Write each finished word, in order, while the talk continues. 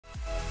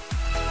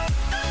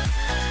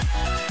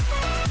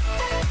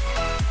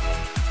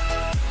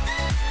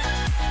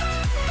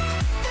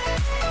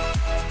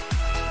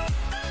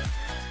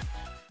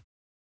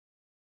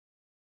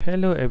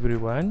Hello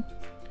everyone.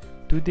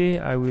 Today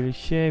I will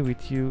share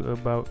with you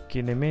about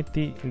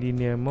kinematic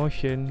linear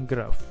motion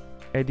graph.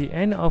 At the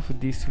end of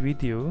this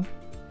video,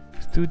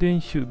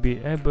 students should be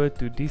able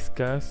to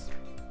discuss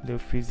the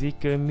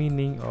physical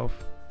meaning of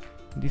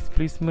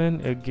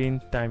displacement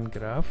against time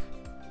graph,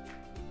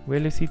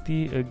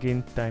 velocity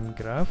against time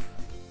graph,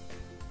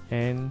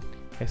 and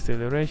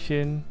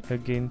acceleration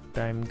against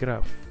time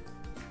graph.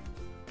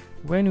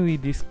 When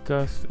we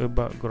discuss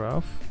about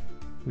graph,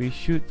 we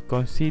should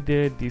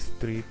consider these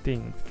three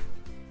things.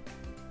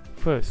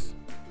 First,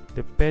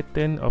 the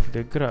pattern of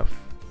the graph.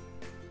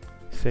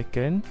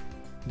 Second,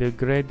 the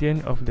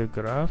gradient of the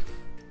graph.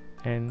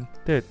 And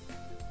third,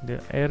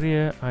 the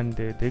area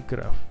under the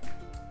graph.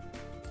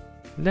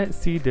 Let's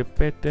see the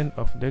pattern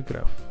of the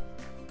graph.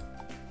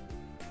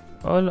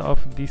 All of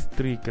these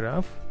three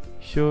graphs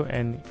show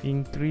an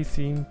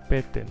increasing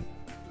pattern,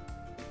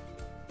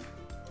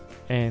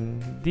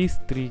 and these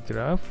three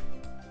graphs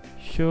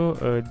show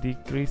a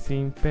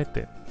decreasing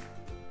pattern,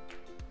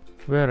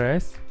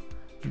 whereas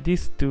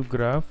these two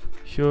graphs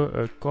show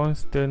a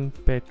constant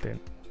pattern.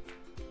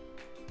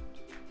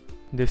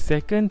 The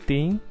second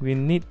thing we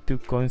need to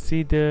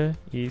consider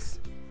is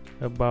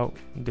about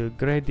the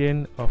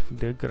gradient of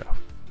the graph.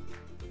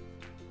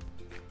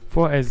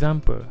 For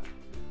example,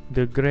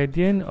 the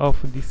gradient of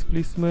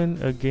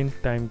displacement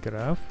against time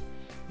graph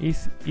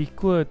is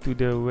equal to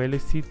the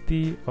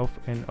velocity of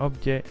an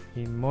object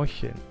in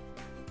motion.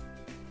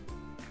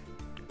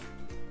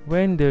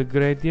 When the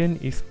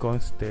gradient is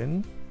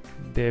constant,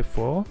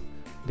 therefore,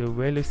 the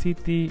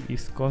velocity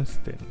is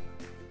constant.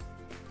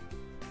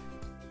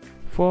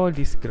 For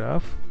this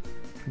graph,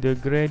 the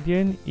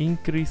gradient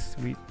increases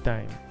with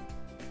time.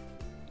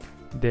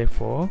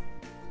 Therefore,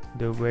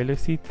 the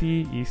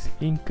velocity is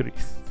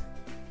increased.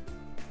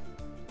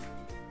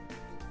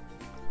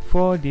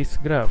 For this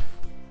graph,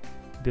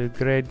 the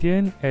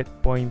gradient at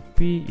point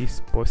P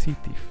is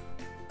positive.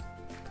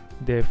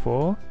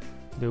 Therefore,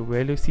 the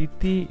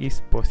velocity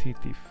is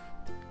positive,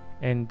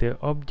 and the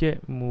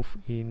object moves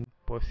in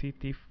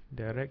positive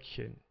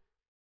direction.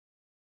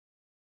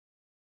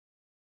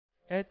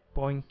 At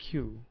point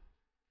Q,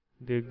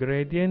 the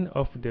gradient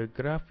of the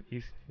graph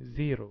is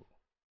 0.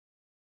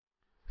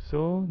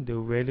 So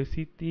the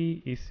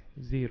velocity is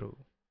 0.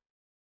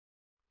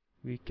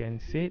 We can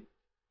say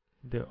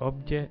the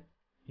object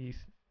is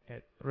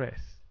at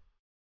rest.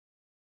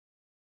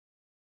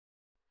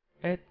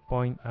 At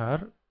point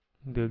R,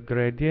 the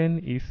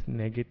gradient is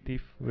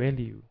negative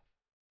value.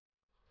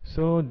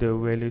 So the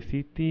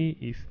velocity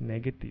is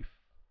negative.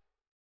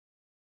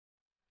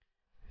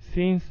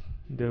 Since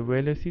the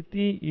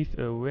velocity is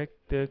a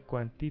vector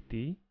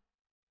quantity,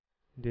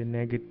 the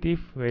negative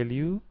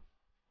value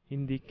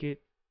indicates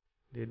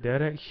the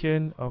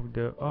direction of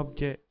the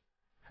object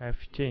have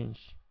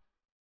changed.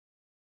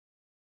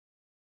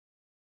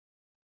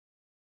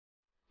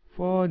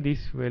 For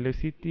this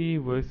velocity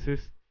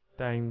versus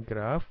time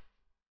graph,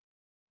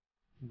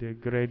 the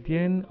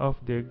gradient of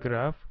the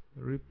graph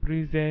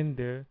represents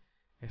the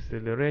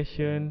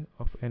acceleration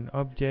of an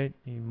object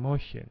in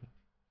motion.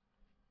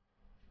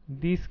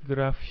 This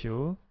graph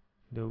shows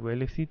the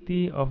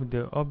velocity of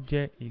the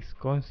object is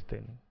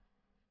constant.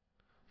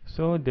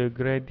 So the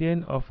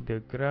gradient of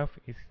the graph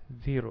is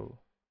 0.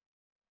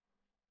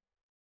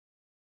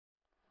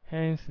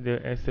 Hence the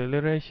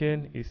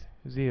acceleration is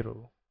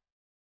 0.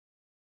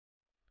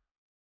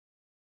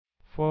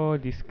 For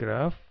this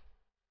graph,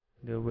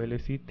 the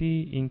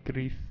velocity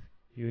increases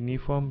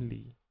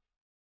uniformly.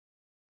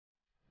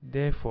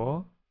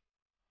 Therefore,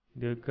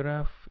 the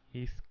graph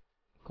is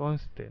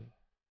constant,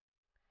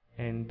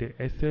 and the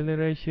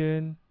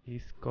acceleration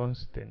is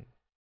constant.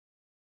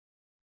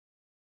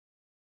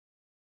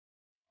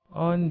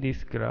 On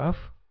this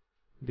graph,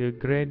 the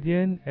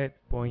gradient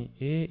at point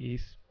A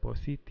is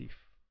positive.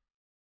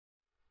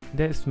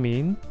 That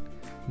means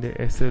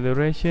the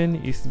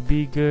acceleration is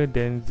bigger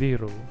than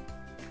 0.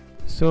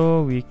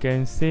 So we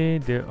can say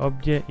the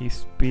object is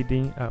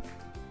speeding up.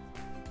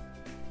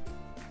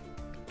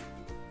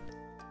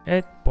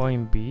 At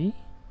point B,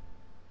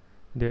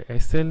 the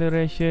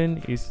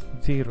acceleration is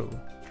 0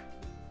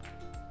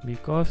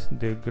 because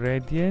the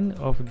gradient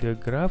of the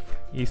graph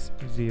is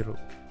 0.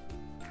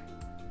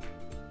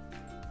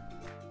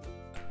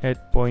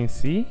 At point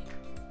C,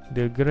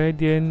 the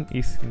gradient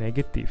is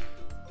negative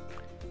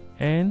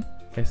and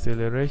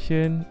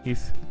acceleration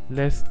is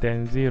less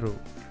than 0.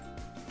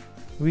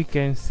 We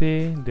can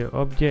say the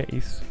object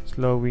is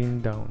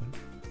slowing down.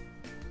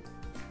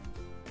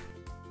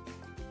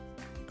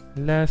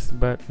 Last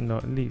but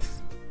not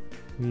least,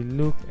 we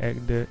look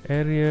at the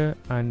area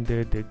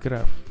under the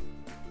graph.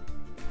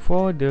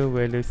 For the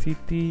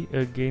velocity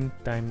against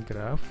time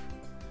graph,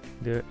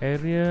 the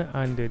area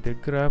under the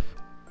graph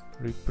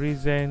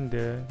represents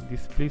the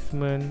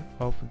displacement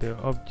of the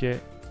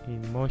object in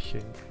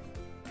motion.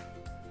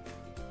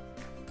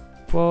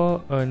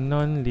 For a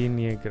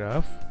non-linear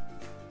graph,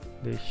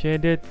 the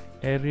shaded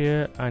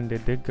area under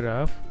the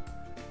graph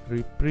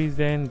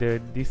represents the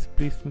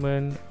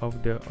displacement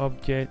of the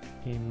object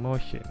in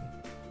motion.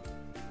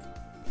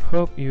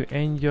 Hope you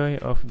enjoy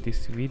of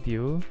this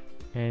video.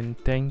 and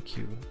thank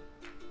you.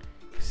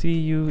 See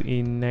you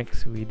in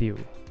next video.